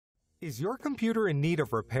Is your computer in need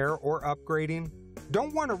of repair or upgrading?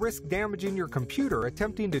 Don't want to risk damaging your computer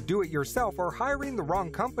attempting to do it yourself or hiring the wrong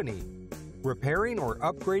company. Repairing or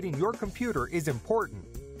upgrading your computer is important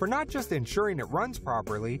for not just ensuring it runs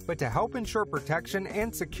properly, but to help ensure protection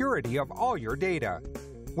and security of all your data.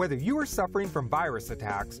 Whether you are suffering from virus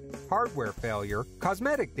attacks, hardware failure,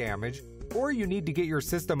 cosmetic damage, or you need to get your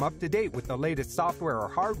system up to date with the latest software or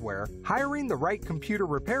hardware, hiring the right computer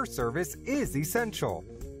repair service is essential.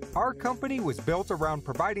 Our company was built around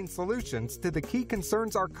providing solutions to the key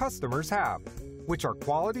concerns our customers have, which are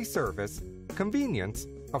quality service, convenience,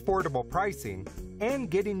 affordable pricing, and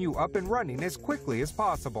getting you up and running as quickly as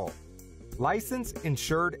possible. Licensed,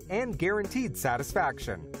 insured, and guaranteed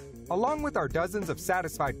satisfaction. Along with our dozens of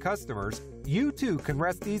satisfied customers, you too can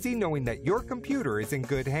rest easy knowing that your computer is in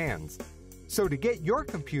good hands. So to get your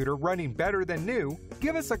computer running better than new,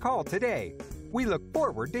 give us a call today. We look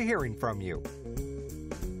forward to hearing from you.